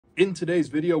In today's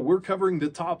video, we're covering the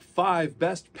top 5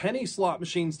 best penny slot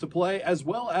machines to play, as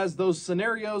well as those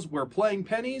scenarios where playing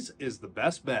pennies is the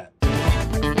best bet.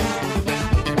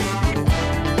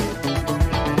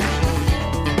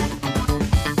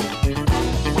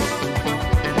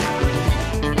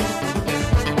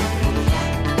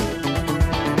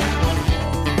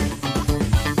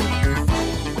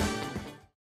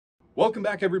 Welcome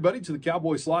back, everybody, to the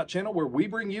Cowboy Slot Channel, where we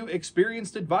bring you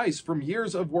experienced advice from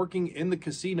years of working in the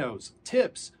casinos,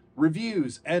 tips,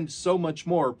 reviews, and so much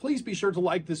more. Please be sure to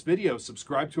like this video,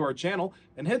 subscribe to our channel,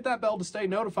 and hit that bell to stay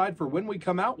notified for when we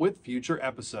come out with future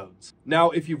episodes. Now,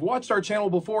 if you've watched our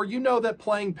channel before, you know that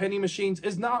playing penny machines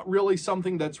is not really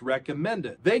something that's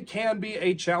recommended. They can be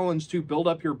a challenge to build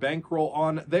up your bankroll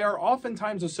on. They are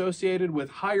oftentimes associated with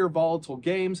higher volatile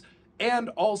games, and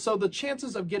also the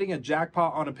chances of getting a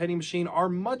jackpot on a penny machine are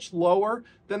much lower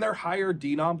than their higher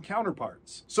denom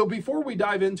counterparts. So before we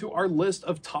dive into our list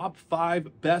of top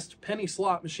 5 best penny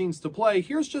slot machines to play,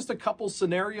 here's just a couple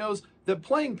scenarios that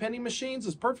playing penny machines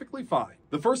is perfectly fine.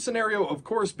 The first scenario, of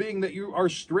course, being that you are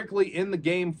strictly in the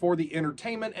game for the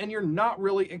entertainment and you're not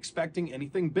really expecting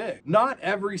anything big. Not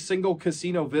every single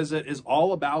casino visit is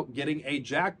all about getting a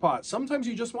jackpot. Sometimes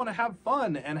you just want to have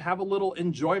fun and have a little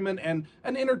enjoyment and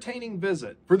an entertaining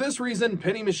visit. For this reason,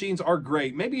 penny machines are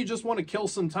great. Maybe you just want to kill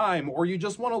some time, or you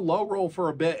just want to low roll for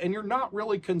a bit and you're not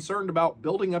really concerned about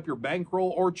building up your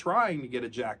bankroll or trying to get a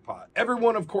jackpot.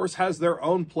 Everyone, of course, has their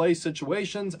own play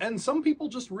situations, and some people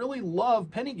just really love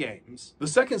penny games. The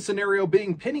second scenario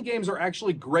being penny games are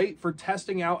actually great for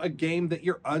testing out a game that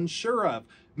you're unsure of.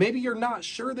 Maybe you're not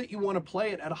sure that you want to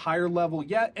play it at a higher level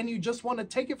yet, and you just want to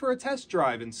take it for a test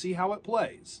drive and see how it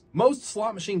plays. Most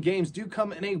slot machine games do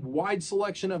come in a wide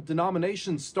selection of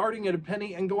denominations, starting at a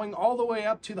penny and going all the way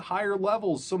up to the higher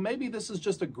levels. So maybe this is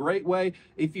just a great way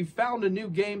if you found a new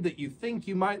game that you think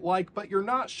you might like, but you're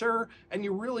not sure and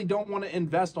you really don't want to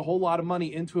invest a whole lot of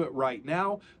money into it right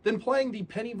now, then playing the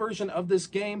penny version of this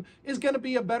game is going to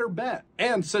be a better bet.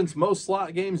 And since most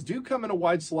slot games do come in a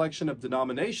wide selection of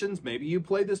denominations, maybe you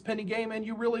play this penny game and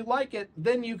you really like it,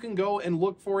 then you can go and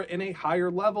look for it in a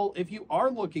higher level if you are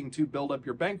looking to build up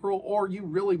your bankroll or you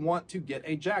really want to get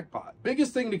a jackpot.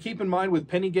 Biggest thing to keep in mind with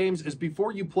penny games is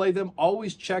before you play them,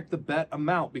 always check the bet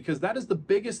amount, because that is the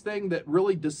biggest thing that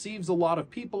really deceives a lot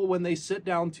of people when they sit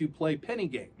down to play penny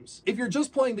games. If you're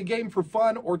just playing the game for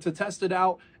fun or to test it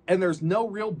out, and there's no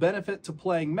real benefit to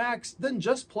playing max, then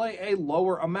just play a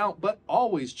lower amount, but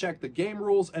always check the game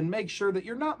rules and make sure that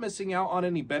you're not missing out on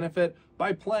any benefit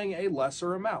by playing a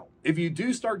lesser amount. If you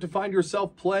do start to find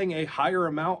yourself playing a higher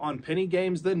amount on penny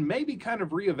games, then maybe kind of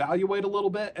reevaluate a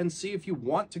little bit and see if you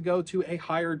want to go to a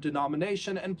higher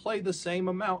denomination and play the same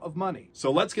amount of money.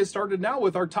 So let's get started now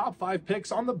with our top 5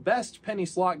 picks on the best penny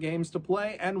slot games to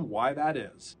play and why that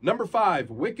is. Number 5,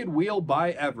 Wicked Wheel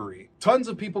by Every. Tons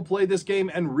of people play this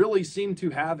game and really seem to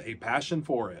have a passion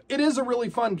for it. It is a really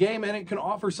fun game and it can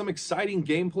offer some exciting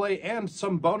gameplay and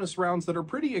some bonus rounds that are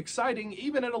pretty exciting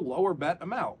even at a lower bet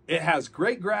amount. It has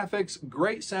great graphics,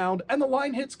 great sound, and the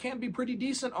line hits can be pretty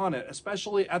decent on it,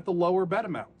 especially at the lower bet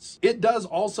amounts. It does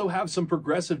also have some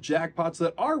progressive jackpots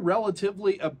that are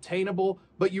relatively obtainable,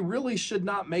 but you really should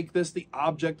not make this the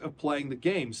object of playing the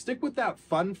game. Stick with that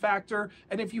fun factor,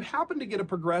 and if you happen to get a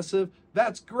progressive,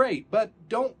 that's great, but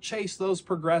don't chase those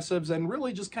progressives and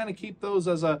really just kind of keep those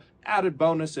as a added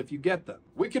bonus if you get them.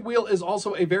 Wicked Wheel is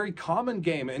also a very common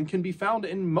game and can be found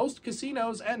in most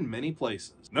casinos and many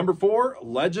places. Number 4,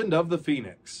 Legend of the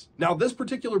Phoenix. Now, this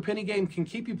particular penny game can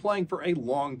keep you playing for a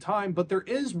long time, but there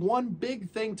is one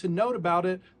big thing to note about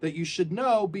it that you should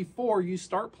know before you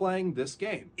start playing this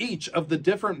game. Each of the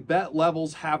different bet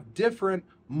levels have different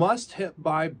must hit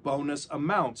by bonus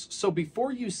amounts. So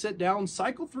before you sit down,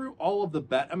 cycle through all of the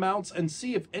bet amounts and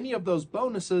see if any of those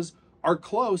bonuses are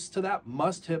close to that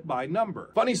must hit by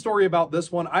number. Funny story about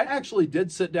this one, I actually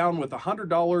did sit down with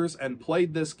 $100 and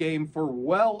played this game for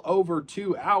well over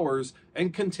 2 hours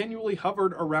and continually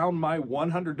hovered around my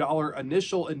 $100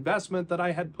 initial investment that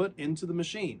I had put into the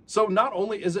machine. So not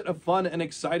only is it a fun and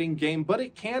exciting game, but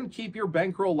it can keep your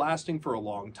bankroll lasting for a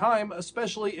long time,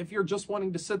 especially if you're just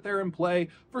wanting to sit there and play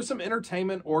for some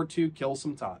entertainment or to kill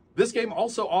some time. This game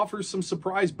also offers some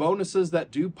surprise bonuses that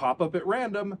do pop up at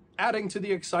random, adding to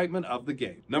the excitement of the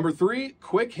game. Number 3,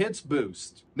 Quick Hits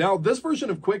Boost. Now, this version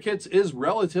of Quick Hits is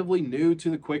relatively new to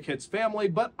the Quick Hits family,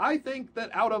 but I think that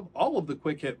out of all of the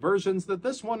Quick Hit versions, means that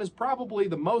this one is probably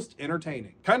the most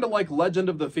entertaining. Kind of like Legend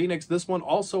of the Phoenix, this one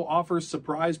also offers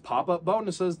surprise pop-up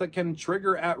bonuses that can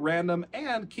trigger at random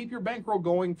and keep your bankroll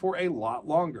going for a lot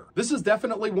longer. This is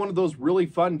definitely one of those really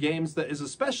fun games that is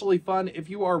especially fun if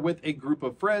you are with a group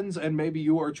of friends and maybe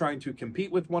you are trying to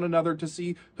compete with one another to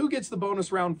see who gets the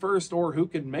bonus round first or who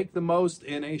can make the most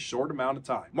in a short amount of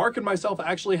time. Mark and myself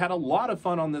actually had a lot of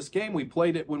fun on this game. We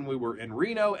played it when we were in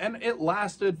Reno and it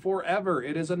lasted forever.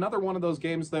 It is another one of those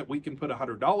games that we can put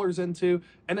 $100 into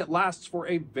and it lasts for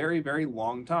a very, very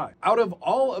long time. Out of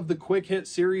all of the Quick Hit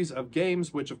series of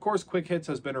games, which of course Quick Hits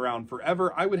has been around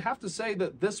forever, I would have to say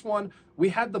that this one we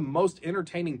had the most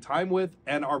entertaining time with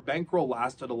and our bankroll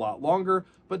lasted a lot longer.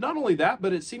 But not only that,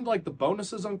 but it seemed like the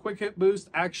bonuses on Quick Hit Boost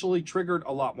actually triggered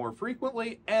a lot more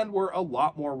frequently and were a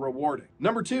lot more rewarding.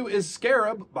 Number 2 is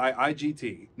Scarab by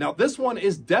IGT. Now this one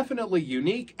is definitely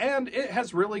unique and it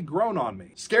has really grown on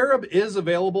me. Scarab is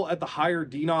available at the higher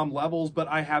denom levels, but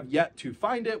I have yet to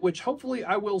find it, which hopefully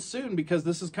I will soon, because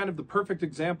this is kind of the perfect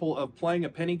example of playing a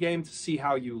penny game to see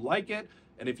how you like it.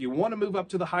 And if you want to move up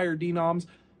to the higher denoms,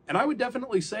 and I would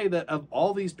definitely say that of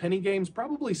all these penny games,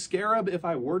 probably Scarab, if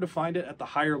I were to find it at the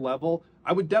higher level,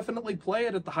 I would definitely play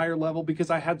it at the higher level because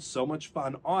I had so much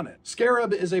fun on it.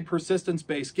 Scarab is a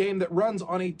persistence-based game that runs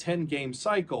on a 10-game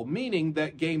cycle, meaning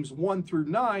that games 1 through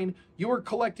 9, you are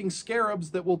collecting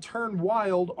scarabs that will turn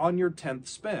wild on your 10th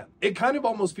spin. It kind of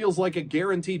almost feels like a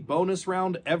guaranteed bonus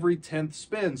round every 10th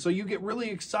spin, so you get really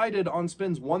excited on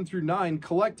spins 1 through 9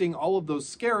 collecting all of those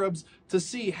scarabs to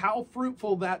see how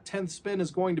fruitful that 10th spin is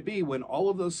going to be when all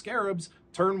of those scarabs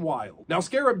turn wild. Now,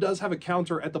 Scarab does have a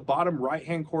counter at the bottom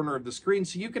right-hand corner of the screen,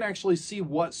 so you can actually see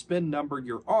what spin number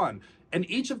you're on. And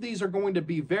each of these are going to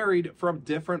be varied from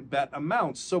different bet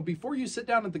amounts. So before you sit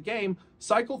down at the game,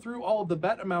 cycle through all of the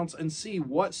bet amounts and see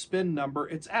what spin number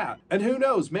it's at. And who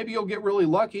knows, maybe you'll get really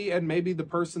lucky and maybe the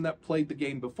person that played the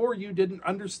game before you didn't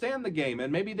understand the game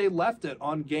and maybe they left it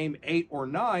on game 8 or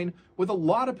 9 with a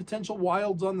lot of potential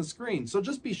wilds on the screen. So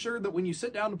just be sure that when you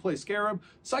sit down to play Scarab,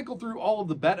 cycle through all of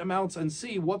the bet amounts and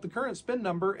see what the current spin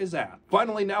number is at.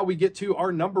 Finally, now we get to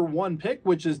our number 1 pick,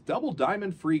 which is Double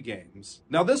Diamond Free Games.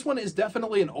 Now this one is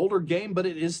definitely an older game, but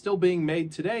it is still being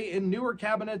made today in newer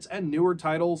cabinets and newer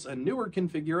titles and newer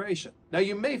configuration. Now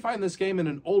you may find this game in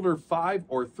an older 5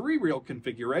 or 3 reel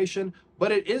configuration,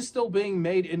 but it is still being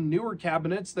made in newer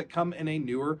cabinets that come in a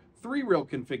newer 3 reel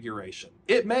configuration.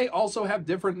 It may also have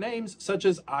different names such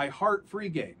as I Heart Free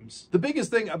Games. The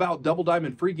biggest thing about Double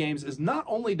Diamond Free Games is not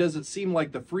only does it seem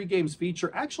like the free games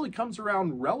feature actually comes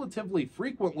around relatively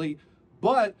frequently,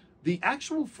 but the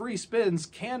actual free spins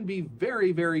can be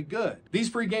very, very good. These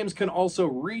free games can also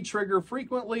re-trigger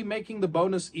frequently, making the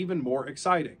bonus even more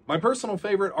exciting. My personal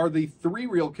favorite are the 3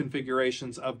 reel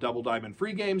configurations of Double Diamond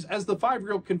Free Games, as the 5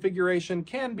 reel configuration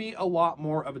can be a lot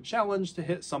more of a challenge to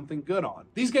hit something good on.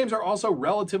 These games are also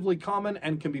relatively common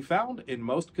and can be found in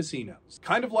most casinos.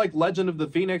 Kind of like Legend of the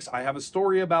Phoenix, I have a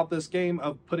story about this game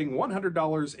of putting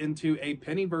 $100 into a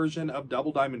penny version of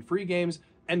Double Diamond Free Games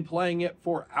and playing it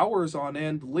for hours on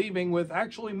end, leaving with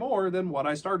actually more than what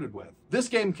I started with. This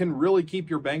game can really keep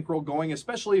your bankroll going,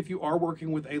 especially if you are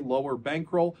working with a lower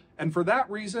bankroll, and for that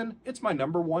reason, it's my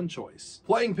number 1 choice.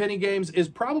 Playing penny games is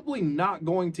probably not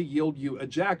going to yield you a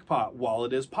jackpot. While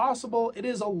it is possible, it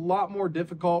is a lot more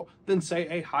difficult than, say,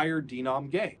 a higher denom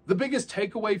game. The biggest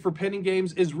takeaway for penny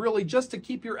games is really just to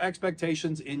keep your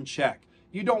expectations in check.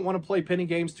 You don't want to play penny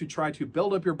games to try to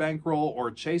build up your bankroll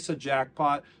or chase a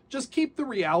jackpot. Just keep the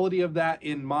reality of that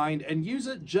in mind and use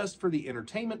it just for the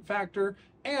entertainment factor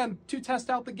and to test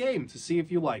out the game to see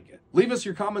if you like it. Leave us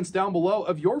your comments down below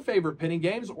of your favorite penny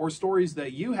games or stories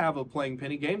that you have of playing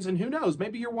penny games, and who knows,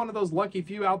 maybe you're one of those lucky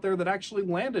few out there that actually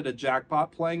landed a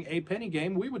jackpot playing a penny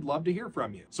game. We would love to hear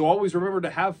from you. So always remember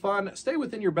to have fun, stay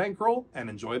within your bankroll, and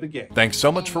enjoy the game. Thanks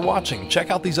so much for watching.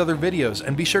 Check out these other videos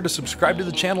and be sure to subscribe to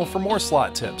the channel for more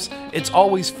slot tips. It's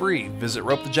always free. Visit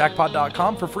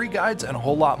ropethejackpot.com for free guides and a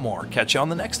whole lot more. Catch you on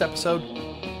the next episode.